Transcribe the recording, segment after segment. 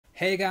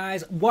Hey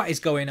guys, what is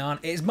going on?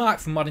 It's Mark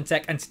from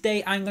EMUDeck, and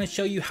today I'm going to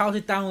show you how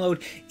to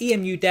download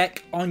EMUDeck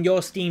on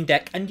your Steam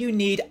Deck, and you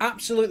need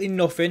absolutely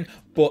nothing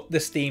but the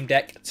Steam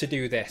Deck to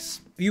do this.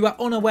 If you are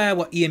unaware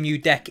what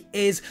EMUDeck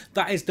is,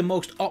 that is the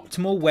most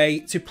optimal way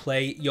to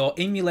play your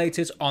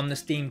emulators on the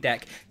Steam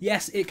Deck.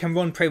 Yes, it can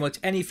run pretty much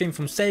anything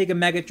from Sega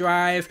Mega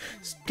Drive,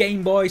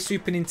 Game Boy,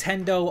 Super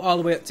Nintendo, all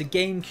the way up to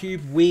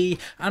GameCube, Wii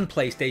and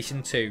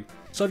PlayStation 2.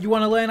 So if you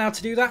want to learn how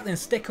to do that, then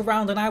stick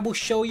around and I will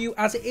show you,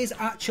 as it is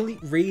actually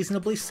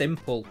reasonably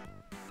simple.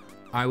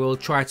 I will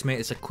try to make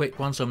this a quick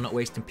one so I'm not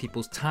wasting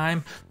people's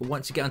time, but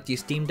once you get onto your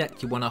Steam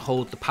Deck, you want to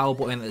hold the power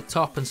button at the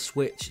top and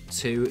switch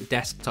to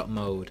desktop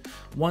mode.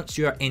 Once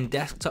you're in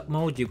desktop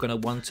mode, you're going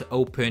to want to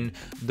open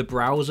the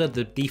browser.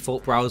 The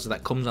default browser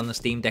that comes on the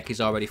Steam Deck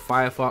is already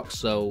Firefox,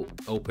 so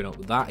open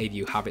up that if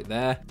you have it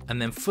there.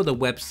 And then for the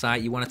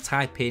website, you want to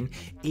type in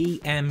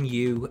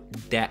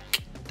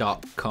EMUDeck.com.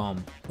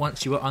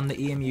 Once you are on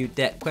the EMU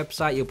Deck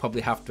website, you'll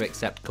probably have to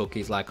accept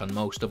cookies like on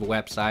most other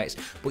websites,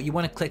 but you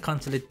want to click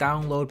onto the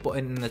download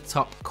button in the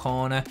top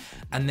corner,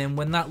 and then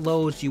when that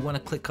loads, you want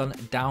to click on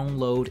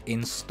download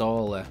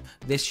installer.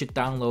 This should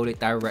download it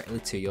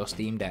directly to your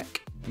Steam Deck.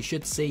 You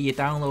should see your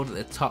download at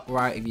the top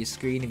right of your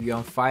screen if you're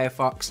on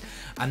Firefox,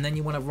 and then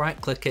you want to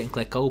right click it and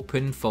click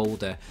open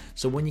folder.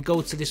 So when you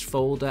go to this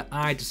folder,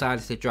 I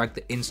decided to drag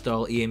the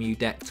install EMU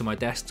Deck to my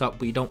desktop,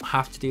 but you don't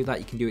have to do that.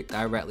 You can do it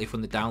directly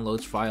from the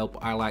downloads file,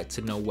 but I like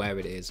to know where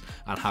it is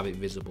and have it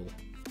visible.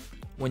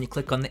 When you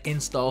click on the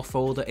install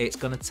folder, it's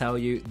going to tell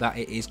you that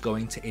it is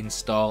going to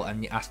install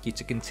and ask you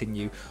to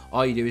continue.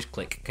 All you do is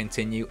click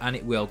continue and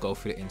it will go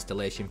through the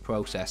installation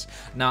process.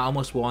 Now I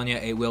must warn you,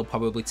 it will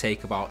probably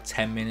take about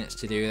 10 minutes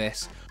to do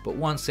this, but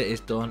once it is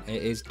done,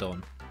 it is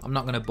done. I'm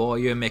not going to bore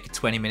you and make a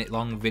 20-minute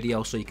long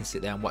video so you can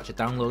sit there and watch a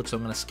download, so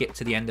I'm going to skip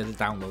to the end of the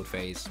download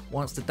phase.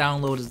 Once the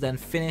download is then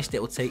finished, it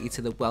will take you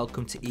to the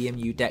Welcome to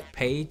EMU Deck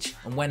page,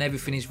 and when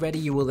everything is ready,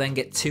 you will then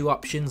get two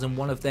options, and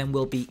one of them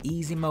will be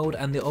easy mode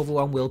and the other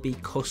one will be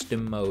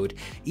custom mode.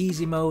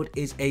 Easy mode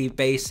is a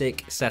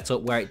basic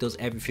setup where it does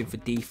everything for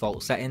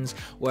default settings,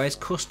 whereas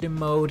custom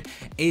mode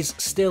is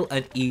still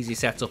an easy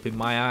setup in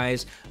my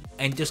eyes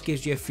and just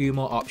gives you a few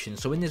more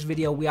options. So in this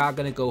video we are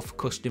going to go for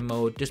custom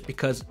mode just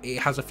because it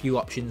has a few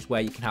options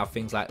where you can have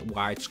things like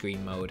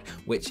widescreen mode,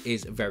 which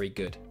is very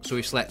good. So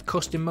we select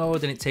custom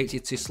mode and it takes you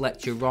to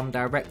select your ROM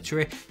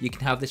directory. You can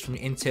have this from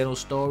your internal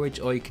storage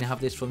or you can have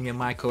this from your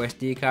micro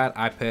SD card.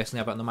 I personally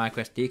have it on the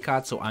micro SD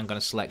card, so I'm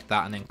going to select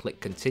that and then click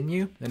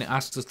continue. Then it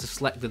asks us to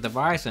select the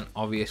device, and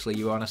obviously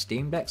you're on a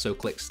Steam Deck, so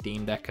click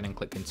Steam Deck and then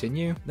click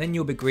continue. Then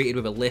you'll be greeted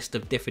with a list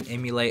of different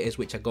emulators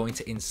which are going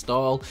to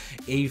install.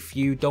 If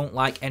you don't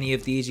like any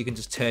of these, you can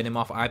just turn them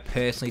off. I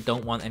personally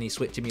don't want any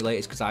Switch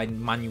emulators because I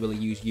manually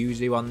use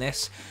Yuzu on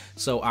this,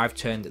 so I've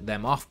turned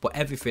them off, but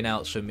everything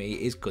else for me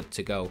is good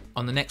to go.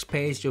 On the next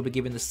page you'll be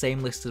given the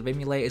same list of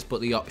emulators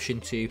but the option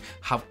to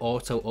have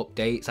auto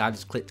updates. I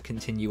just clicked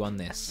continue on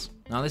this.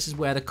 Now this is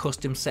where the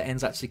custom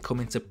settings actually come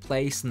into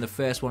place, and the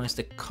first one is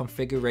the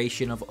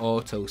configuration of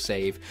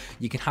autosave.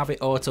 You can have it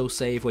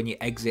autosave when you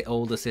exit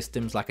older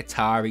systems like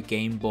Atari,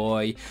 Game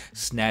Boy,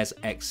 SNES,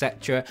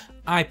 etc.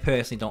 I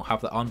personally don't have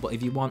that on, but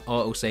if you want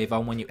autosave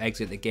on when you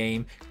exit the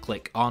game,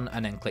 click on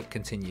and then click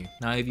continue.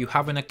 Now if you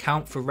have an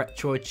account for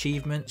retro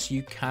achievements,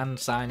 you can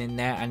sign in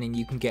there and then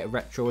you can get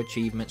retro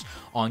achievements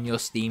on your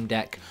Steam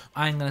Deck.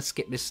 I'm going to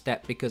skip this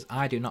step because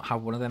I do not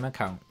have one of them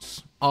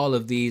accounts. All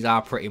of these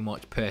are pretty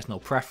much personal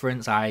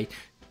preference. I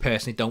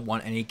personally don't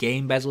want any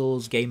game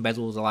bezels. Game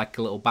bezels are like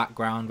a little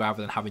background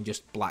rather than having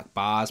just black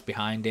bars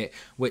behind it,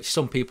 which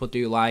some people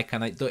do like,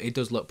 and it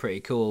does look pretty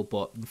cool,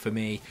 but for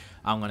me,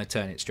 I'm going to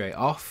turn it straight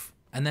off.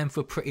 And then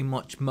for pretty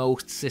much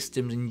most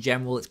systems in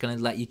general, it's going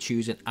to let you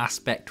choose an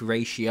aspect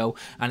ratio,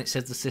 and it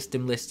says the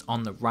system list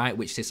on the right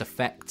which this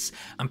affects,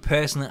 and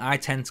personally I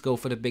tend to go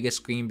for the bigger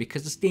screen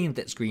because the Steam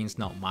Deck screen's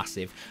not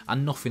massive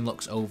and nothing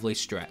looks overly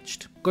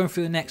stretched. Going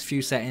through the next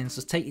few settings,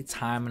 just take your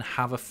time and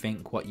have a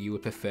think what you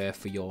would prefer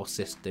for your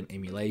system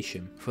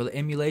emulation. For the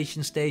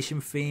emulation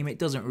station theme, it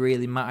doesn't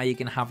really matter, you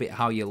can have it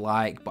how you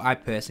like, but I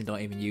personally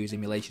don't even use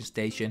emulation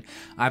station.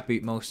 I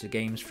boot most of the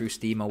games through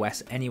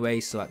SteamOS anyway,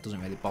 so that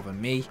doesn't really bother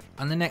me.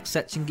 And the next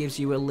section gives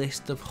you a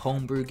list of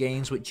homebrew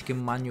games which you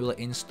can manually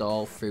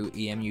install through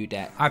EMU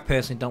Deck. I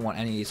personally don't want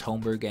any of these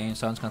homebrew games,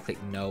 so I'm just going to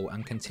click no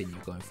and continue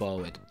going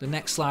forward. The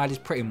next slide is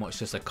pretty much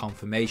just a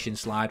confirmation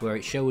slide where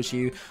it shows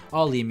you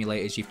all the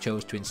emulators you've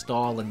chose to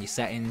install and your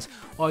settings.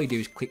 All you do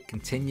is click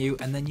continue,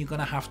 and then you're going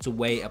to have to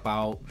wait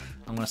about,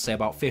 I'm going to say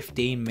about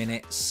 15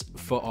 minutes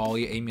for all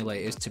your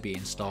emulators to be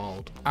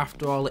installed.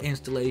 After all the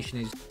installation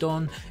is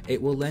done,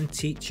 it will then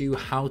teach you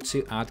how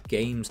to add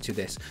games to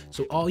this.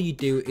 So all you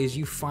do is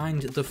you find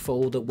find the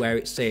folder where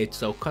it's saved.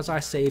 So because I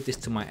saved this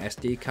to my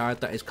SD card,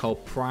 that is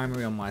called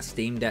primary on my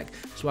Steam Deck.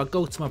 So I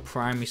go to my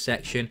primary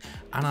section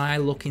and I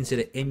look into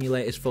the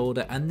emulators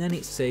folder, and then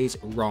it says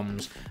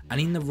ROMs,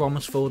 and in the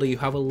ROMs folder you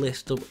have a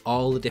list of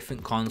all the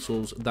different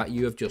consoles that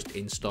you have just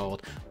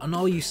installed, and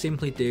all you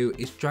simply do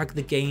is drag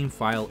the game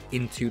file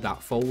into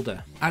that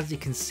folder. As you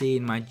can see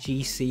in my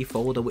GC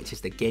folder, which is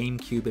the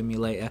GameCube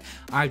emulator,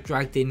 I've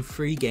dragged in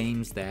 3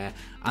 games there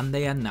and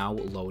they are now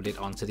loaded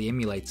onto the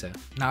emulator.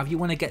 Now if you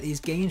want to get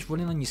these games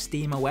running on your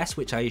Steam OS,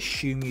 which I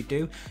assume you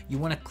do, you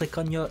want to click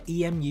on your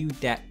EMU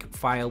Deck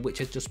file which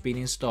has just been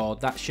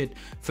installed. That should,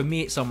 for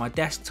me it's on my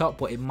desktop,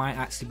 but it might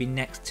actually be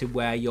next to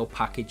where your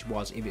package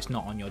was if it's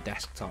not on your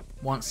desktop.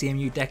 Once the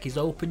EMU Deck is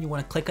open, you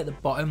want to click at the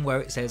bottom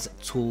where it says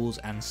Tools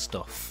and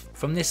Stuff.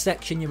 From this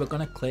section you are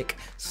going to click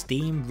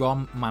Steam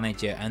ROM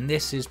Manager, and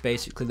this is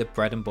basically the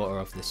bread and butter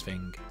of this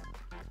thing.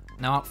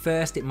 Now at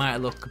first it might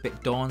look a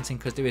bit daunting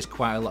because there is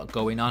quite a lot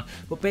going on,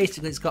 but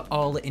basically it's got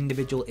all the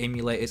individual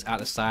emulators at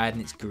the side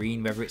and it's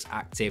green whether it's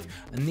active,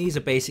 and these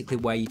are basically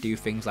where you do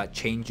things like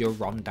change your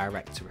ROM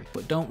directory.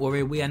 But don't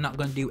worry, we are not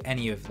going to do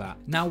any of that.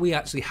 Now we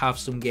actually have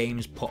some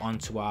games put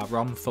onto our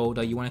ROM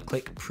folder. You want to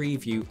click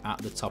preview at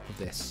the top of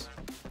this.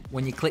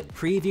 When you click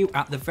preview,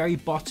 at the very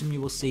bottom you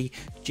will see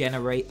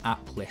generate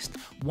app list.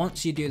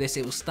 Once you do this,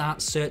 it will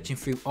start searching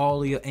through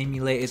all of your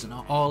emulators and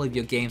all of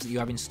your games that you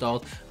have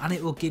installed, and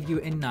it will give you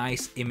a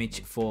nice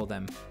image for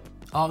them.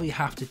 All you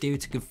have to do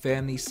to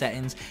confirm these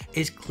settings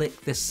is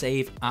click the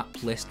save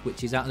app list,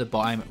 which is at the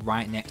bottom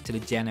right next to the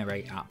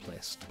generate app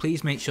list.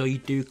 Please make sure you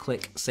do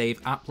click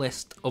save app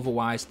list,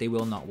 otherwise they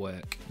will not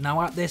work.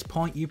 Now at this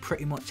point you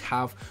pretty much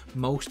have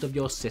most of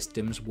your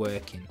systems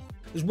working.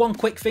 There's one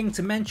quick thing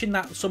to mention,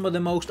 that some of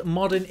the most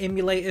modern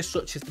emulators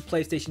such as the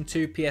PlayStation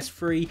 2,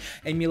 PS3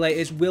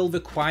 emulators will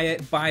require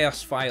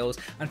BIOS files,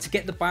 and to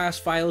get the BIOS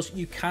files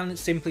you can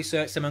simply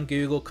search them on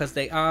Google because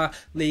they are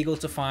legal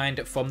to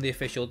find from the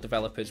official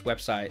developers'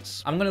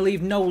 websites. I'm going to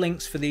leave no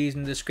links for these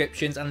in the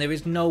descriptions, and there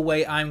is no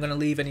way I'm going to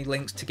leave any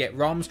links to get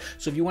ROMs,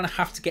 so if you want to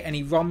have to get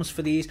any ROMs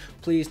for these,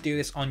 please do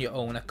this on your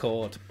own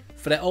accord.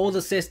 For the older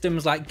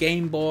systems like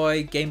Game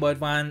Boy, Game Boy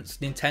Advance,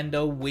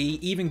 Nintendo, Wii,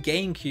 even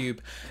GameCube,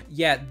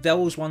 yeah,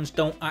 those ones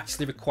don't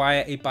actually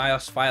require a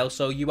BIOS file,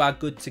 so you are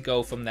good to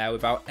go from there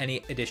without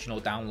any additional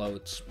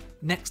downloads.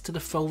 Next to the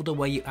folder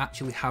where you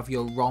actually have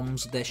your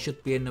ROMs, there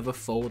should be another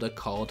folder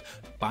called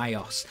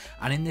BIOS,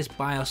 and in this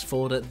BIOS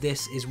folder,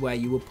 this is where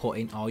you will put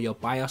in all your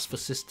BIOS for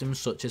systems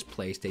such as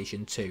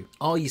PlayStation 2.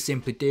 All you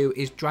simply do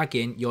is drag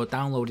in your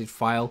downloaded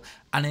file,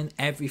 and then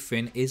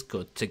everything is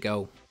good to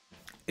go.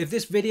 If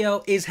this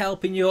video is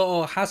helping you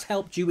or has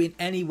helped you in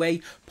any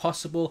way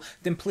possible,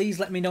 then please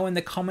let me know in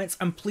the comments,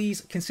 and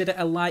please consider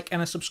a like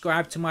and a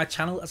subscribe to my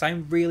channel, as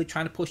I'm really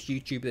trying to push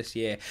YouTube this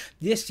year.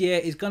 This year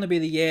is going to be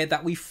the year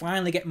that we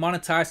finally get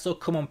monetized, so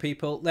come on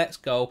people, let's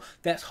go.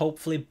 Let's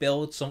hopefully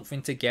build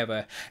something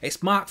together.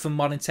 It's Mark from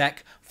Modern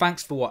Tech.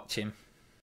 Thanks for watching.